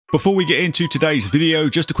Before we get into today's video,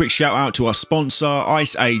 just a quick shout out to our sponsor,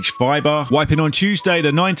 Ice Age Fiber. Wiping on Tuesday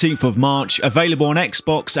the 19th of March, available on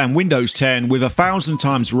Xbox and Windows 10 with 1,000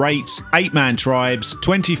 times rates, 8-man tribes,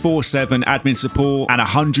 24/7 admin support, and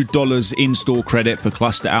 $100 in-store credit for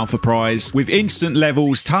Cluster Alpha Prize. With instant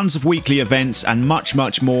levels, tons of weekly events, and much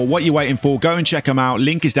more. What you waiting for? Go and check them out.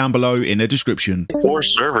 Link is down below in the description. 4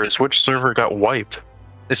 servers. Which server got wiped?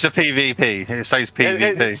 It's a PvP. It says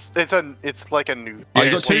PvP. It's like a new. Oh,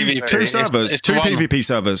 you got two servers, it's two one. PvP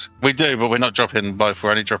servers. We do, but we're not dropping both.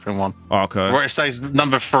 We're only dropping one. Oh, okay. Where it says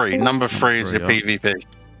number 3. Number 3 is your PvP.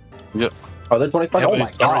 Yep. Oh, they're 25. Oh my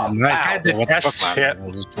god! I had to test shit.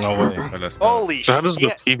 No way. Holy So how does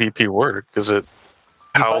the PvP work? Is it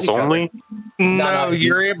house only? No,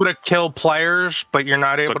 you're able to kill players, but you're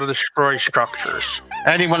not able to destroy structures.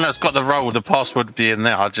 Anyone that's got the role, the password would be in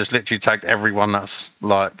there. I just literally tagged everyone that's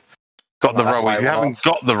like got the role. If you haven't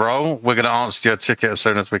got the role, we're going to answer your ticket as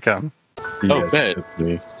soon as we can. Oh, bad.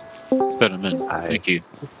 Thank you.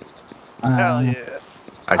 Hell yeah!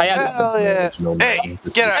 Hell yeah! Hey,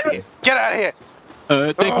 get out of here! Get out of here!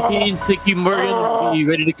 Thank you, Dean. Thank you, Morgan. Be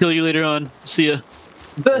ready to kill you later on. See ya.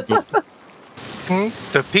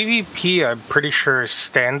 The PvP, I'm pretty sure, is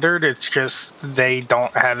standard. It's just they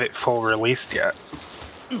don't have it full released yet.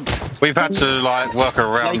 We've had to like work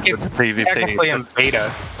around Like the PvP. Technically in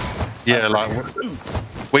beta. Yeah, like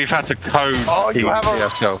we've had to code PvP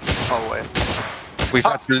ourselves. Oh wait! We've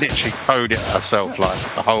had to literally code it ourselves, like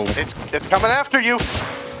the whole. It's coming after you.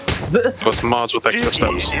 So it's mods with extra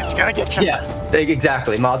steps. It's gonna get you. Yes,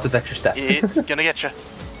 exactly. Mods with extra steps. It's gonna get you.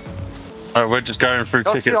 Oh, we're just going through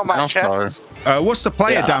Don't tickets steal my now. chest. What's the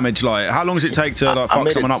player damage like? How long does it take to like fuck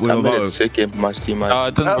someone up with a bow? It doesn't take that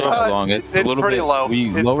long. It's a little pretty bit. low.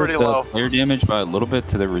 We It's lowered pretty the low. player damage by a little bit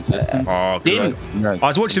to the resistance. Oh, good. I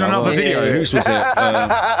was watching another video. Whose was it?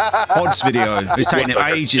 Odd's video. It's taking him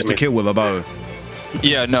ages to kill with a bow.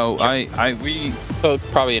 Yeah, no, we took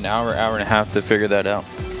probably an hour and a half to figure that out.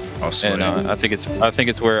 And I think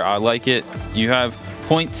it's where I like it. You have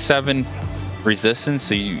 0.7 resistance,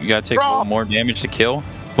 so you gotta take a little more damage to kill,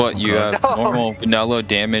 but you have normal vanilla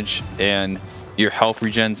damage and your health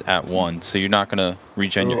regens at 1, so you're not gonna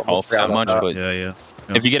regen your health that much. But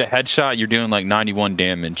if you get a headshot, you're doing like 91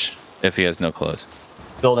 damage if he has no clothes.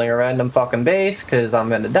 Building a random fucking base because I'm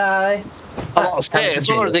gonna die. It's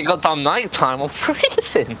already got done nighttime. I'm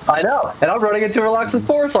freezing. I know, and I'm running into Relax's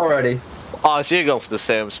Forest already. Oh, so you go for the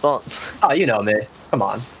same spot. Oh, you know me. Come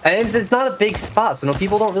on. And it's not a big spot, so no,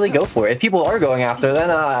 people don't really go for it. If people are going after, then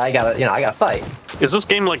I gotta fight. Is this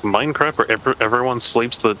game like Minecraft where everyone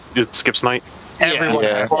sleeps it skips night? Everyone.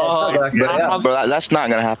 Yeah. Bro, that's not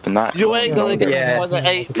gonna happen. You ain't gonna get more than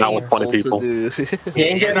 8 Not with 20 people. You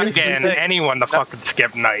ain't You're not getting getting anyone to fucking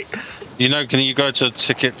skip night. You know, can you go to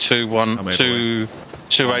ticket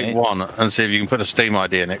 281 and see if you can put a Steam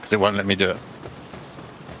ID in it, because it won't let me do it.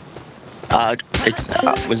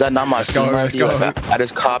 Was that not my Steam ID? I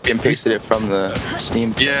just copy and pasted it from the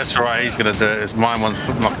Steam. Yeah, that's right. He's gonna do it. It's mine one's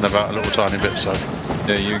knocking about a little tiny bit, so.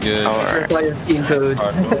 Yeah, you're good. your Steam code.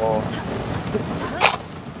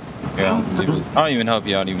 Yeah, I'll even help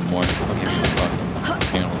you out even more. I'll give you the fucking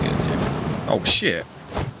channel gives you. Oh shit.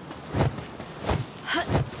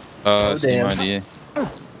 Steam ID.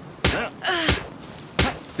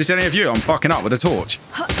 This any of you? I'm fucking up with a torch.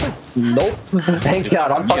 Nope. Thank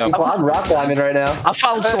God. I'm rock climbing right now. I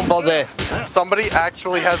found somebody. Somebody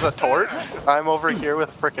actually has a torch. I'm over here with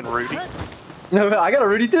frickin' Rudy. No, I got a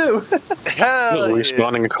Rudy too. Hell yeah.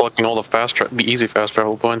 Respawning and collecting all the easy fast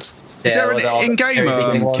travel points. Is there an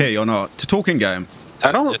in-game key or not to talk in-game?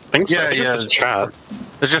 I don't think so. Yeah, it's chat.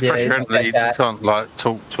 It's just press friendly. You can't like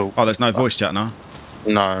talk. Oh, there's no voice chat now.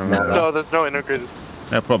 No, there's no integrated.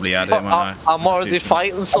 They'll probably add it. I'm already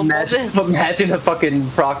fighting somebody. Imagine a fucking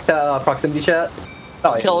proximity chat.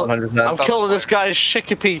 Oh, yeah, I'm killing this guy's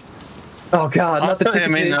Shikipy. Oh God, I put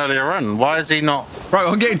him in earlier on. Why is he not?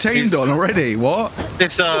 Bro, I'm getting teamed on already. What?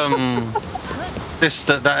 This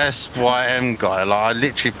that SYM guy. Like I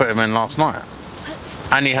literally put him in last night,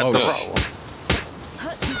 and he had the role.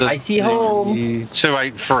 I see home.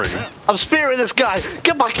 283. I'm spearing this guy.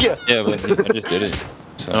 Get back here. Yeah, but I just did it.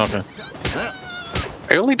 So. Okay.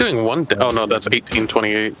 Are you only doing one? Oh no, that's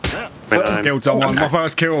 1828. Killed someone. My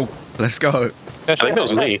first kill. Let's go. I think that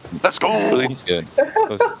was me. Let's go. He's good.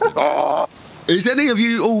 Is any of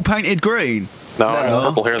you all painted green? No, I have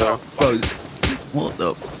purple hair though. Bro, what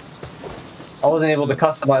the? I wasn't able to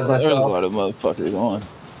customize myself. There's a lot of motherfuckers on.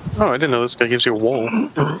 Oh, I didn't know this guy gives you a wall.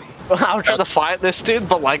 I was trying to fight this dude,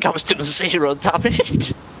 but like I was doing 0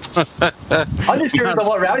 damage. I'm just curious about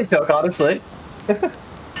what round he took, honestly.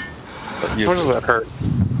 Where does that hurt?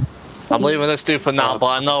 I'm leaving this dude for now, but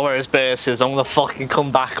I know where his base is. I'm gonna fucking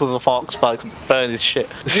come back with a fox bag and burn his shit.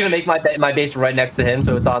 I'm gonna make my base right next to him,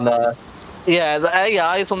 so it's on the. Yeah, the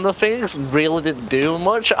AIs on the things really didn't do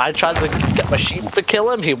much. I tried to get my sheep to kill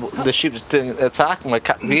him. The sheep just didn't attack. My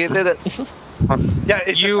cat did it. Yeah,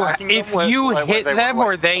 if you hit them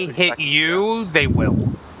or they hit you, they will.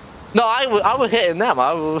 No, I was hitting them.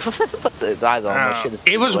 I don't know.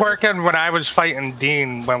 It was working when I was fighting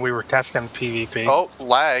Dean when we were testing PvP. Oh,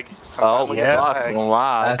 lag. Oh, yeah.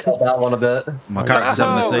 I cut that one a bit. My character's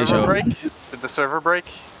having a seizure. Did the server break?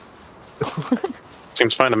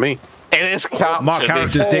 Seems fine to me. It is capped. My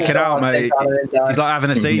character's dicking out, mate. He's like having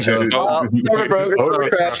a seizure. Server broke. Server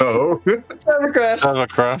crash. Server crash. Server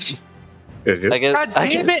crash. God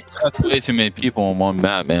damn it! That's way too many people on one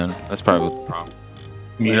map, man. That's probably the problem.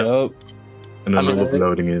 Yep. And then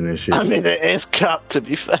uploading in and shit. I mean, it is capped, to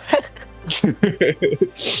be fair. I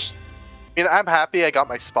mean, I'm happy I got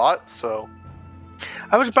my spot, so.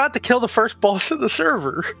 I was about to kill the first boss of the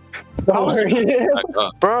server.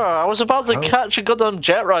 Bro, I was about to catch a goddamn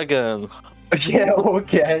jet dragon. Yeah,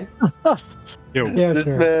 okay. Yo. Yeah, this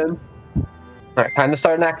man. Alright, time to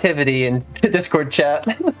start an activity in Discord chat.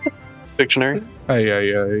 Dictionary.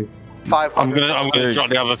 Hey. 500. I'm gonna drop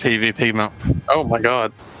the other PvP map. Oh my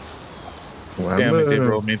god. Damn, it did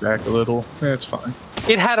roll me back a little. That's fine.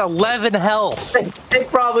 It had 11 health. It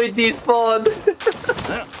probably despawned.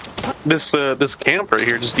 This camp right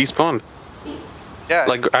here just despawned. Yeah,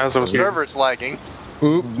 like as I was the here. server's lagging.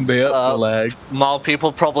 Oop, the lag. More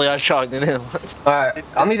people probably are joining in. Alright,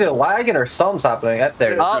 I'm either lagging or something's happening. Up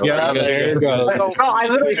there. Oh, Yeah, there it goes. I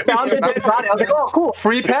literally found a dead body. I was like, oh, cool,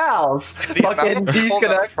 free pals. The amount Fucking of people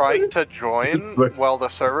that are disconnect. trying to join while the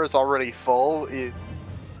server is already full.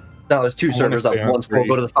 No, there's two servers up. One's full.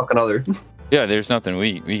 Go to the fucking other. Yeah, there's nothing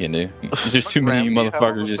we can do. There's too many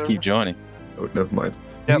motherfuckers just keep joining. Oh, never mind.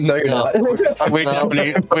 Yep. No, you're not. We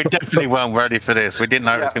definitely weren't ready for this. We didn't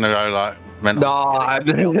know it was gonna go like mental. No, I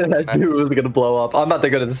knew it was gonna blow up. I'm about to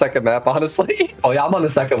go to the second map, honestly. Oh yeah, I'm on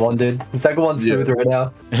the second one, dude. The second one's smooth right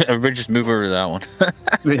now. Everybody just move over to that one.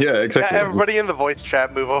 Yeah, exactly. Yeah, everybody in the voice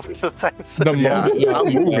chat move over to the things. I'm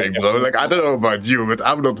moving, bro. Like, I don't know about you, but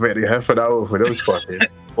I'm not ready half an hour for those fuckers.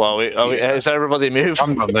 Well, has everybody moved?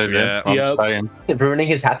 I'm not moving. Yeah, I'm staying. Ruining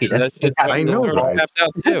his happiness. I know, right?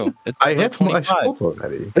 Too. I hit my spot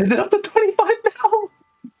already. Is it up to 25 now?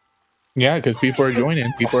 Yeah, because people are joining.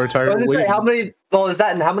 People are tired of waiting. How many? Well, is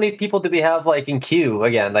that? And how many people do we have like in queue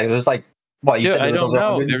again? Like, there's like what? Dude, I don't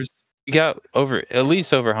know. We got at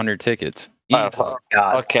least over 100 tickets. Oh,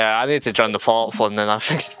 God. Okay, I need to join the fourth one then. I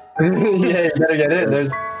think. Yeah, you better get in.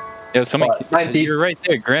 There's. Yo, somebody, 19. you're right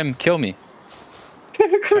there. Grim, kill me.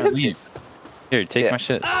 Here, take my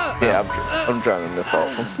shit. Yeah, I'm drowning the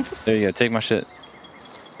fourth one. There you go. Take my shit.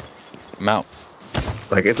 I'm out.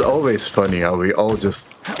 Like, it's always funny how we all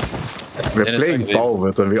just... We're playing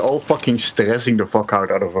Palworld and we're all fucking stressing the fuck out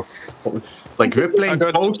of a... Like, we're playing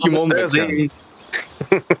Pokemon with guns.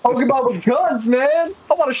 Pokemon with guns, man!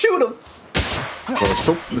 I want to shoot him! Bro,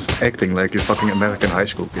 stop just acting like a fucking American high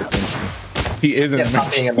school kid. He is an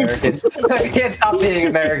Stop being American. I can't stop being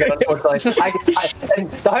American, unfortunately.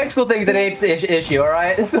 And the high school thing's an age issue,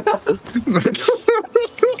 alright?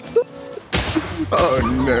 Oh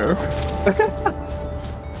no.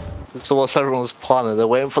 So what's everyone's plan? They're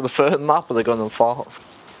waiting for the third map or they're going on fourth?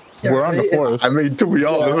 We're on the fourth. I mean, do we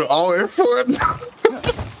all in fourth?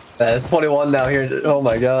 It's 21 now here. Oh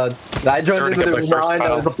my god. I joined in when it was 9, now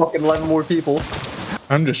there's a fucking 11 more people.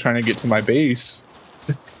 I'm just trying to get to my base.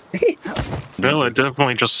 Bill, it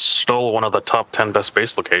definitely just stole one of the top 10 best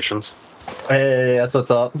base locations. Hey, that's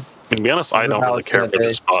what's up. To be honest, I don't really care for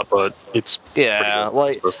this spot, but it's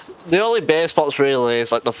like the only base spots really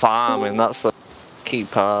is like the farm, and that's the key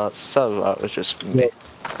parts. So that was just me.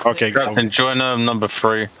 Okay, Captain, join number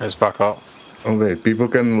 3 is back up. Oh wait, people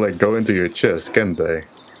can like go into your chest, can't they?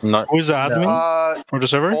 No. Who's the admin for the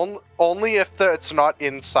server? Only if it's not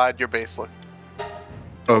inside your base location.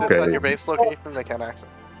 Okay. Inside your base location, they can't access.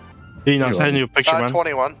 Dean, I'll send you a picture, man.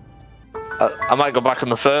 21. I might go back on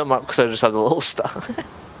the third map because I just had a little star.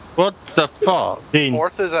 What the fuck? Dean.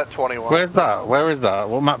 Fourth is at 21. Where's that? Where is that?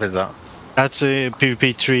 What map is that? That's a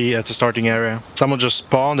PvP 3 at the starting area. Someone just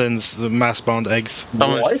spawned and mass spawned eggs.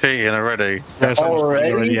 Someone's cheating already. Yeah,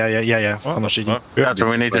 already? Yeah. Someone's cheating. Captain,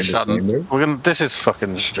 we need to shut them. This is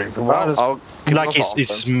fucking stupid. Like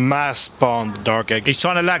it's mass spawned dark eggs. He's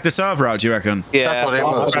trying to lag the server out, do you reckon? Yeah, that's what it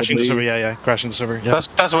was. Crashing the server, yeah, crashing the server. Yeah.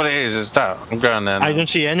 That's what it is that. I'm going there now. I don't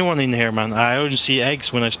see anyone in here, man. I only see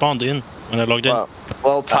eggs when I spawned in, when I logged in.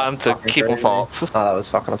 Well, time to keep them off. That was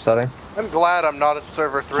fucking upsetting. I'm glad I'm not at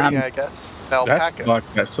server 3, I guess. That's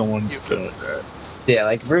fucked that someone's doing that. Yeah,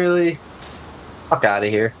 like really? Fuck out of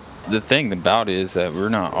here. The thing about it is that we're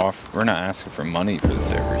not asking for money for the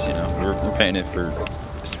servers, you know. We're paying it for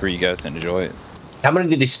just for you guys to enjoy it. How many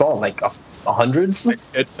did he spawn? Like hundreds? Like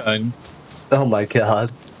a ton. Oh my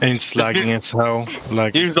god. Ain't slagging as hell.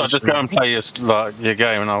 Like you just go and play your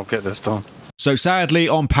game, and I'll get this done. So sadly,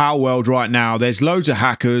 on Palworld right now, there's loads of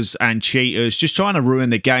hackers and cheaters just trying to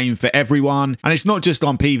ruin the game for everyone. And it's not just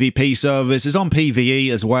on PvP servers, it's on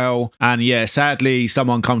PvE as well. And yeah, sadly,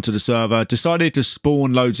 someone come to the server, decided to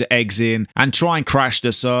spawn loads of eggs in and try and crash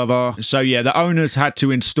the server. So yeah, the owners had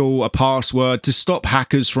to install a password to stop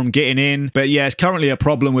hackers from getting in. But yeah, it's currently a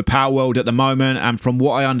problem with Palworld at the moment. And from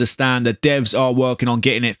what I understand, the devs are working on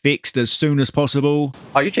getting it fixed as soon as possible.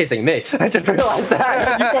 Oh, you're chasing me. I just realized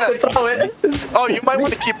that. You gotta throw it. Oh, you might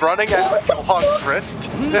want to keep running at Hog's wrist.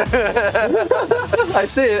 I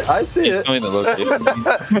see it. I see it.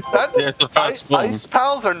 Ice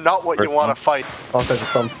pals are not what you want to fight. Oh, because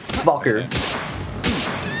some fucker.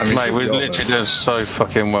 I mean, mate, we literally doing so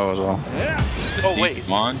fucking well as well. Oh wait.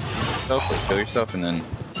 Come on. Kill yourself and then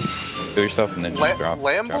just drop.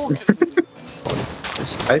 Lambo?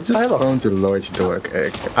 I just want to launch the work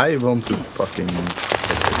egg. I want to fucking.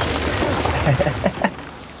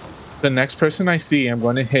 The next person I see, I'm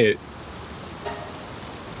going to hit.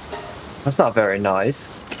 That's not very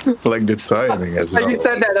nice. Like the timing as well. When you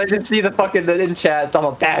said that, I just see the fucking in chat. I'm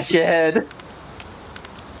gonna bash your head.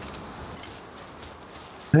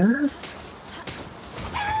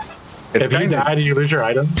 If you die, do you lose your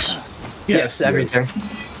items? Yes, everything.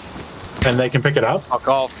 And they can pick it up? Fuck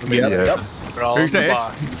off. Yep. Who's this?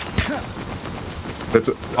 But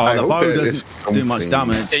oh, the bow doesn't do much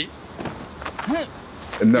damage.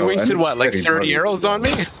 No, you wasted what, like 30 arrows on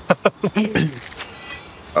me?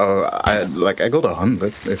 I got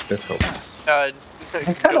 100 if that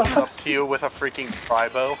helps. Goes up to you with a freaking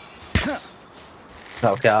tri-bow.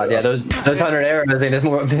 Oh god, yeah, those 100 arrows hit hit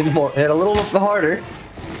a little harder.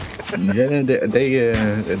 Yeah,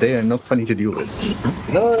 they are not funny to deal with.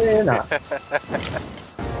 No, they're not.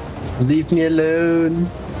 Leave me alone.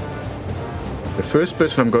 The first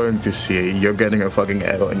person I'm going to see, you're getting a fucking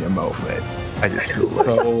arrow in your mouth, mate. I just feel like.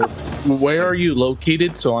 So, where are you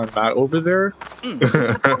located so I'm not over there?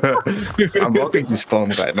 I'm walking to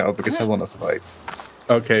spawn right now because I want to fight.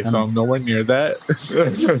 Okay, so I'm nowhere near that. This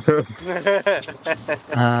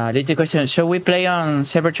is the question. Shall we play on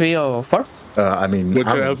server 3 or 4? I mean,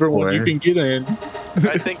 whichever one you can get in.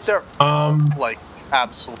 I think they're like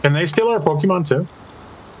absolutely. Can they steal our Pokemon too?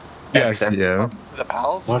 Yes. Yeah. The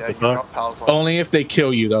pals? What the fuck? Pals only if they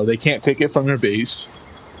kill you though. They can't take it from your base.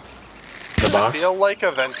 I feel like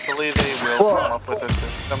eventually they will come up with a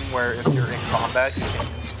system where if you're in combat, you can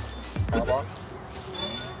use pal.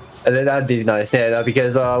 And then that'd be nice, yeah,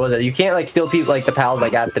 because you can't like steal people like the pals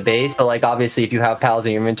like at the base, but like obviously if you have pals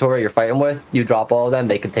in your inventory you're fighting with, you drop all of them,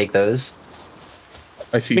 they can take those.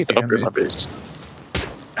 I see. I need to upgrade my base.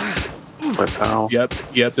 My pal. Yep,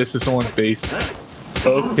 this is someone's base.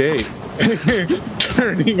 Okay.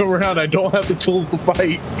 Turning around, I don't have the tools to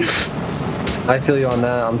fight. I feel you on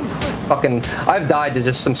that. I've died to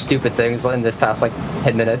just some stupid things in this past like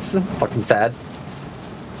 10 minutes. Fucking sad.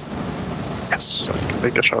 Yes, I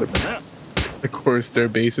think I shot again. Of course, their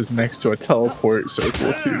base is next to a teleport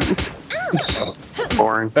circle too.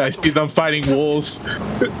 Boring. I see them fighting wolves.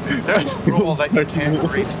 There's rules that you can't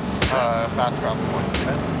reach fast travel points,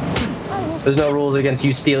 right? There's no rules against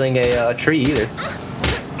you stealing a tree either.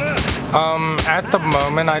 At the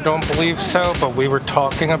moment, I don't believe so, but we were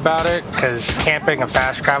talking about it because camping a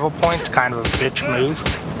fast travel point's kind of a bitch move.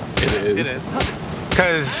 It is.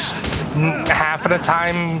 Because half of the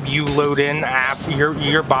time you load in,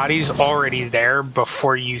 your body's already there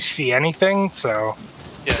before you see anything, so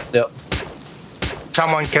yeah. Yep.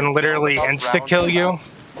 Someone can literally insta-kill you.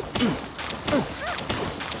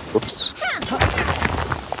 Whoops.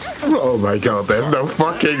 Oh my god, there's no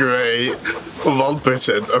fucking way.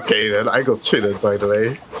 1%. Okay, then I got shitted, by the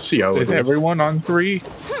way. See how it is. Is everyone on 3?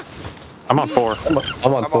 I'm on 4.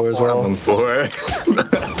 I'm on 4 as well. I'm on 4.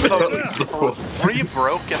 So 3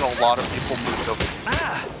 broke and a lot of people moved over.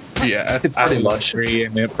 Yeah, pretty much. 3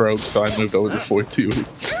 and it broke, so I moved over to 4 too.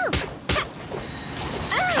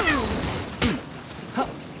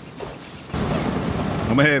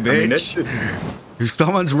 Come here, bitch.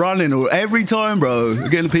 Someone's running every time, bro. We're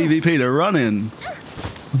getting PvP, they're running.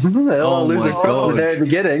 Oh my god. There at the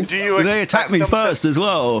beginning. They attack me first as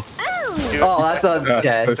well. Oh, that's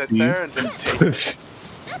okay.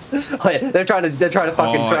 They're trying to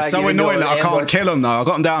fucking drag it's so annoying that I can't kill them though. I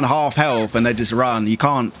got them down half health and they just run. You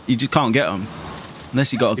just can't get them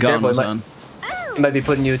unless you got a gun or something. Might be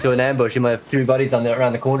putting you into an ambush. You might have 3 buddies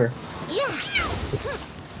around the corner.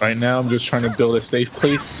 Right now, I'm just trying to build a safe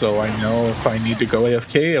place so I know if I need to go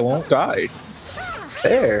AFK, I won't die.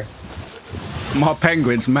 There. My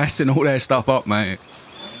penguin's messing all their stuff up, mate.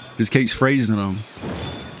 Just keeps freezing them.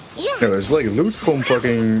 Yeah, it's like loot from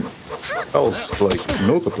fucking else, like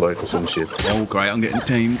multiplied or some shit. Oh, great, I'm getting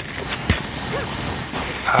teamed.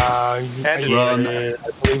 Run. I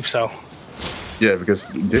believe so. Yeah, because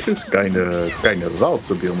this is kinda loud,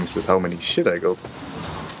 to be honest, with how many shit I got.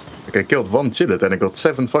 Like, I killed one chillet and I got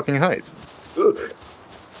 7 fucking hides. Yeah,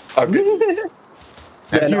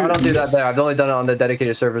 no, I don't do that there. I've only done it on the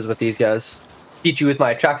dedicated servers with these guys. Beat you with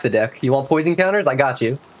my Atraxa deck. You want poison counters? I got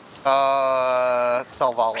you.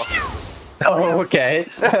 Salvala. Oh, okay.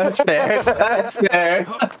 That's fair. That's fair.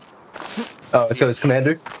 Oh, so it's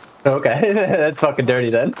Commander? Okay, that's fucking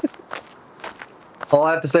dirty then. All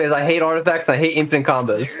I have to say is I hate artifacts and I hate infinite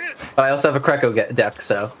combos. But I also have a Kreko deck,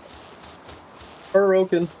 so.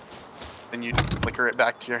 Broken. Then you flicker it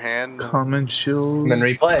back to your hand. Common shield. And then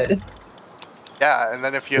replay it. Yeah, and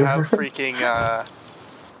then if you have freaking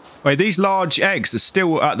Wait, these large eggs are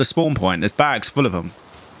still at the spawn point. There's bags full of them.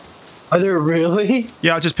 Are there really?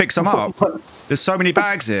 Yeah, I just picked some up. There's so many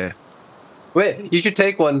bags here. Wait, you should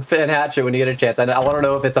take one and hatch it when you get a chance. I want to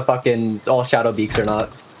know if it's a fucking all shadow beaks or not.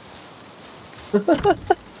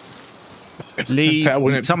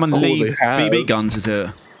 Someone lead BB guns is it?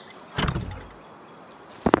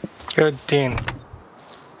 Good team.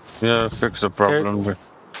 Yeah, fix the problem.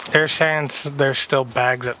 They're saying there's still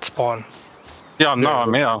bags at spawn. Yeah, no,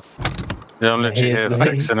 I'm here. Yeah, I'm literally here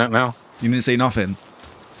fixing it now. You didn't see nothing?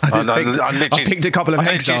 I picked a couple of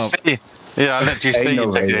eggs up. Yeah, I literally see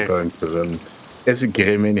you take it. It's a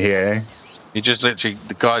grim in here.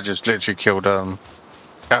 The guy just literally killed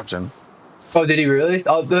Captain. Oh, did he really?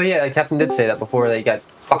 Oh, yeah, the Captain did say that before they got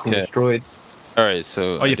fucking destroyed. Alright,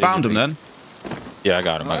 so... Oh, you found him then? Yeah, I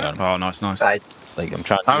got him, Oh, nice. Like, I'm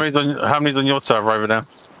trying to... How many's on your server over there?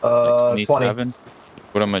 20.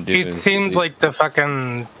 What I'm gonna do It seems like the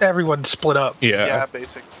fucking... Everyone split up. Yeah,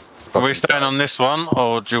 basic. Are we staying on this one,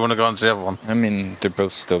 or do you want to go on to the other one? I mean, they're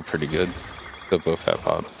both still pretty good. They'll both have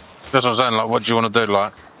pop. That's what I'm saying, like, what do you want to do,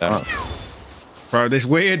 like? Bro, this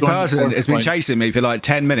weird person has been chasing me for like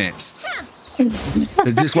 10 minutes.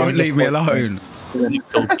 They just won't leave me alone.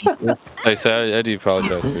 Like, so I do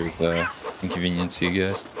apologize for the inconvenience to you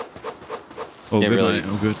guys. All good, really, mate,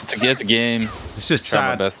 all good. It's a game. It's just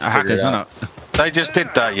sad. Hackers, isn't it? They just did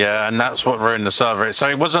that, yeah, and that's what ruined the server. So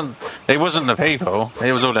it wasn't the people,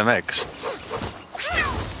 it was all them eggs.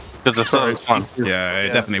 Because the server was fun. Yeah,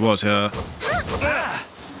 it definitely was, He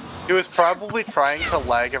was probably trying to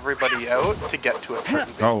lag everybody out to get to a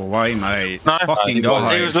certain Go away, mate. No, Fucking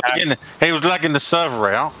guy. He was lagging the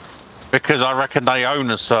server out because I reckon they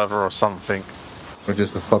own a server or something. We're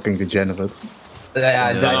just a fucking degenerates.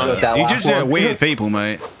 Yeah, you just are weird people,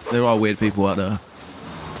 mate. There are weird people out there.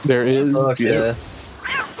 There is. Yeah.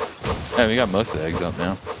 Yeah, we got most of the eggs up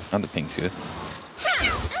now. Not the pink's good.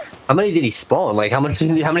 How many did he spawn? Like, how many do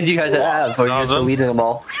you guys have? Or are you just deleting them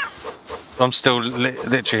all? I'm still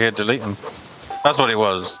literally here deleting. That's what it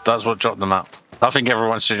was. That's what dropped them up. I think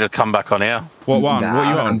everyone should just come back on here. What one? Nah, what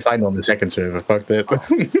are you on? I'm fine on the second server. Fuck that.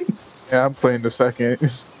 Yeah, I'm playing the second.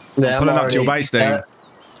 Yeah, Pulling up to your base, then.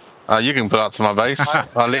 You can pull up to my base.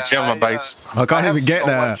 I literally have my base. I can't even get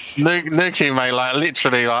there. Nuki, mate, like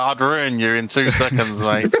literally, like, I'd ruin you in 2 seconds,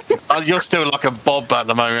 mate. You're still like a bob at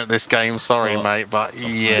the moment this game. Sorry, mate, but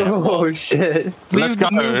yeah. Oh shit. Let's go.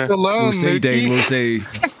 Alone, We'll see, Dean. We'll see.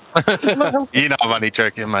 You know I'm only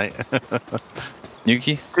joking, mate.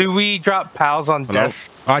 Nuki? Do we drop pals on death?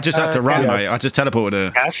 I just had to run, mate. I just teleported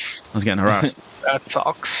her. Yes. I was getting harassed. That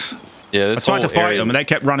sucks. Yeah, I tried to fight him and they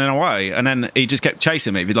kept running away, and then he just kept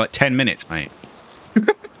chasing me for like 10 minutes, mate.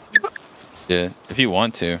 Yeah, if you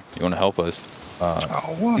want to help us.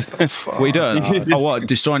 What the fuck? What are you doing? Oh, what?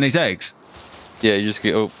 Destroying these eggs? Yeah, you just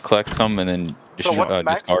go collect some and then So what's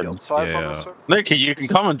max discard field them. size on this server? Nuki, you can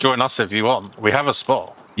come and join us if you want. We have a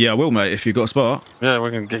spot. Yeah, I will, mate, if you've got a spot. Yeah, we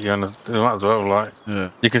can get you in might as well, like. Yeah.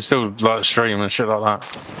 You can still, like, stream and shit like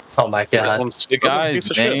that. Oh my god. The guy's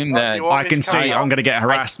name that... I can see I'm going to get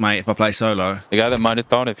harassed, mate, if I play solo. The guy that might have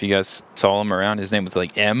thought, if you guys saw him around, his name was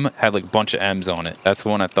like M, had like a bunch of M's on it. That's the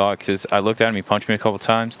one I thought, because I looked at him, he punched me a couple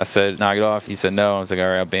times. I said, knock it off. He said no. I was like, all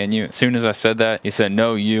right, I'll ban you. As soon as I said that, he said,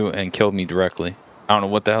 no, you, and killed me directly. I don't know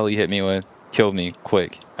what the hell he hit me with. Killed me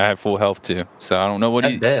quick. I had full health too. So I don't know what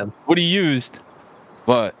he used,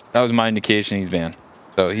 but that was my indication he's banned.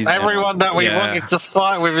 So he's everyone that we wanted to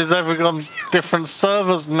fight with is everyone on different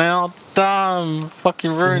servers now. Damn,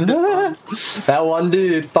 fucking ruined it. That one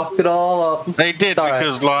dude fucked it all up. They did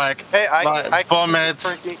because like, Hey, like Bombed,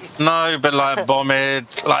 no, but like Bombed,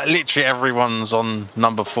 like literally everyone's on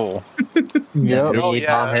number 4. Yep. Oh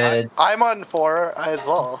yeah, I'm on 4 as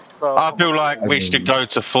well. So I feel like we should go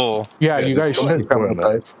to 4. Yeah, you guys should come with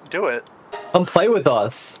us. do it. Come play with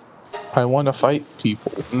us. I want to fight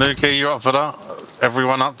people. Nuki, you up for that?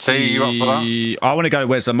 Everyone up? T, you up for that? I want to go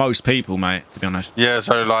where's the most people, mate, to be honest. Yeah,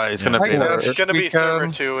 so like it's gonna be It's gonna be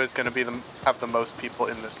server 2 is gonna be have the most people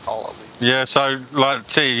in this call at least. yeah, so like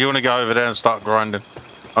T, you want to go over there and start grinding?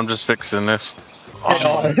 I'm just fixing this.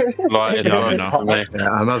 Like it's not enough for me.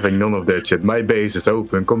 Yeah, I'm having none of that shit. My base is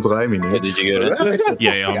open. Komt Rijn niet. Did you get it?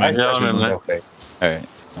 Yeah, I'm in. Yeah, I'm in there. Alright,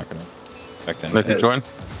 not gonna back then. Let you join.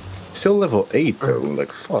 Still level 8 though.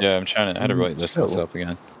 Like fuck. Yeah, I'm trying to. I had to write this myself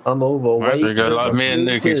again. I'm overweight. There you go. Like me and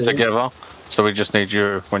Nuki's together, so we just need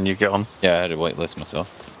you when you get on. Yeah, I had to whitelist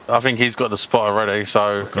myself. I think he's got the spot already,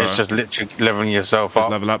 so it's just literally leveling yourself up.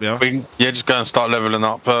 Level up, yeah. Just go and start leveling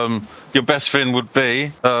up. Your best thing would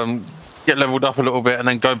be get leveled up a little bit and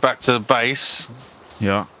then go back to the base.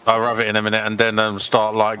 Yeah. I'll have it in a minute, and then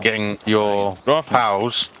start like getting your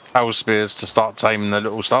howl spears to start taming the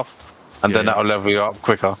little stuff. And then that'll level you up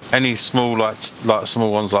quicker. Any small like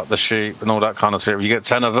small ones like the sheep and all that kind of shit. If you get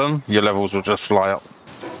 10 of them, your levels will just fly up.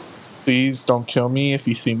 Please don't kill me if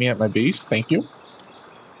you see me at my base. Thank you.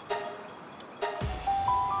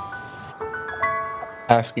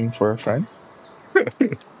 Asking for a friend.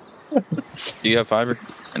 Do you have fiber?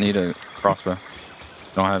 I need a crossbow.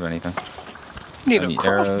 Don't have anything. Need a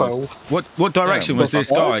crossbow. What direction was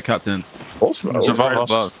this guy, Captain? Crossbow. It's right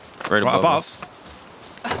above. Right above. Us.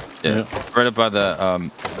 Yeah, right up by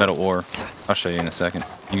the metal ore. I'll show you in a second.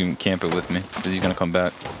 You can camp it with me, because he's gonna come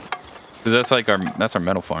back. Because that's like our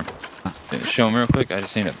metal farm. Yeah, show him real quick. I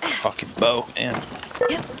just need a fucking bow, man.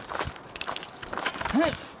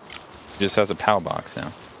 Just has a POW box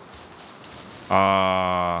now.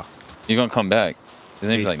 You're gonna come back. His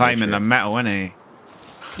name's He's like claiming the metal, isn't he?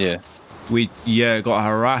 Yeah. We gotta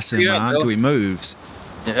harass him, man, until he moves.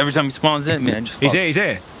 Yeah, every time he spawns in, man, just he's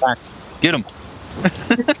here. Get him.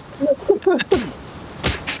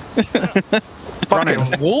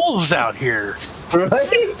 Fucking wolves out here.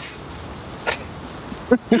 Right?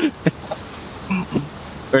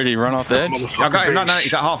 Ready to run off the edge? I got him. No,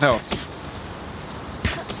 he's at half health.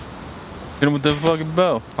 Hit him with the fucking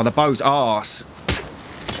bow. Oh, the bow's arse.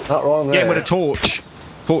 Not wrong there. Yeah, with a torch.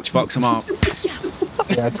 Torch box him up.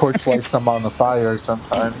 Yeah, torch lights some on the fire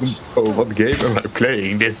sometimes. Oh, what game am I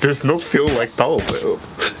playing? This does not feel like Palworld.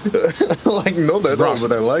 Like, not at all,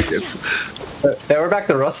 but I like it. Yeah, we're back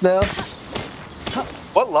to Rust now.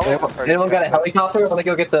 What level? Anyone got a helicopter? Want to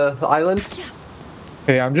go get the island?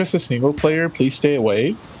 Hey, I'm just a single player. Please stay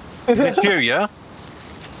away. It's you, yeah?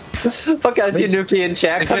 Fuck guys, you Nuki in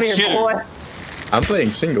chat. Come here, boy. I'm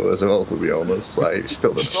playing single as well, to be honest. Like,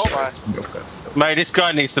 still don't. Mate, this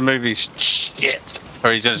guy needs to move his shit,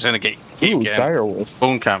 or he's just gonna get direwolf.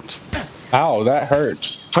 Spawn camped. Ow, that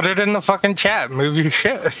hurts. Put it in the fucking chat. Move your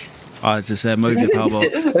shit. I just said move your POW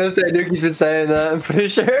box. I was saying Nuki's been saying that, I'm pretty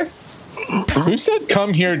sure. Who said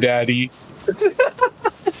come here, daddy? Who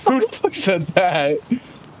the fuck said that?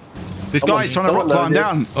 This guy's trying to rock climb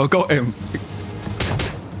down. I got him.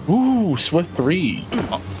 Ooh, Swift 3.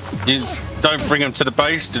 You don't bring them to the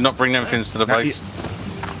base. Do not bring them things to the base.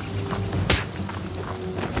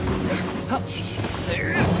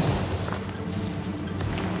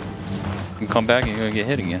 You can come back and you're gonna get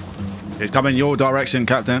hit again. He's coming your direction,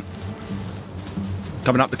 Captain.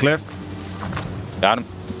 Coming up the cliff. Got him.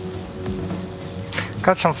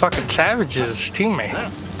 Got some fucking savages, teammate.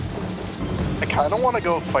 I kind of want to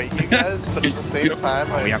go fight you guys, but at the same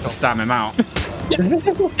time, We have to stab him out.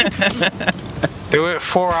 Do it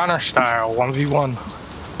For Honor style, 1v1.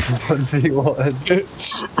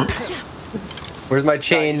 1v1. Where's my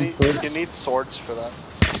chain? You need swords for that.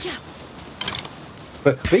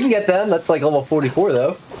 But we can get them. That's like level 44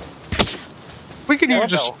 though. We could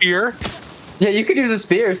use a spear. Yeah, you could use a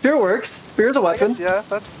spear. Spear works. Spear's a weapon. Yeah,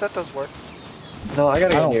 that does work. No, I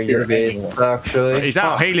gotta get near your base, actually. He's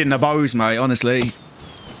out healing the bows, mate, honestly.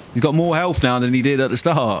 He's got more health now than he did at the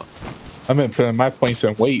start. I'm gonna put in my points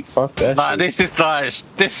and wait. Fuck that shit.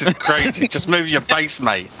 This is crazy. Just move your base,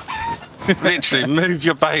 mate. Literally, move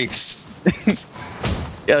your base.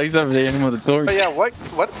 Yeah, he's over there with a torch. But yeah,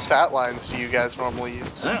 what stat lines do you guys normally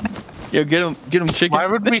use? Yo, get him, chicken. Why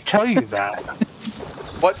would we tell you that?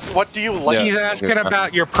 What do you like? He's asking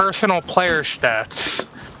about your personal player stats.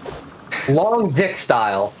 Long dick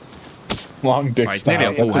style. Long dick style.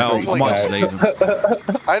 Nearly at full health. I might just leave him.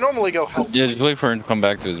 I normally go help. Yeah, just wait for him to come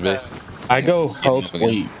back to his base. I go health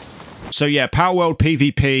weight. So yeah, Palworld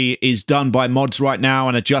PVP is done by mods right now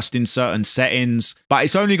and adjusting certain settings, but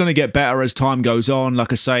it's only going to get better as time goes on.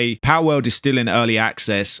 Like I say, Palworld is still in early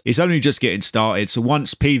access. It's only just getting started. So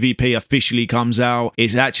once PvP officially comes out,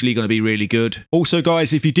 it's actually going to be really good. Also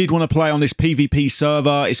guys, if you did want to play on this PvP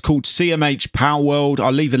server, it's called CMH Palworld.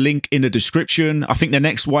 I'll leave a link in the description. I think the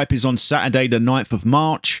next wipe is on Saturday the 9th of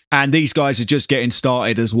March. And these guys are just getting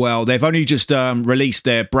started as well. They've only just released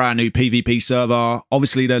their brand new PvP server.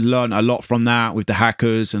 Obviously they've learned a lot from that with the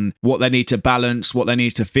hackers and what they need to balance, what they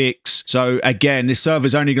need to fix. So again, this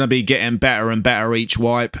server's only going to be getting better and better each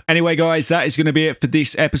wipe. Anyway guys, that is going to be it for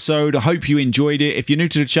this episode. I hope you enjoyed it. If you're new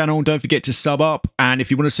to the channel, don't forget to sub up. And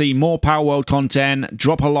if you want to see more Palworld content,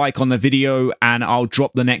 drop a like on the video and I'll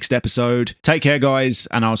drop the next episode. Take care guys,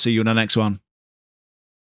 and I'll see you in the next one.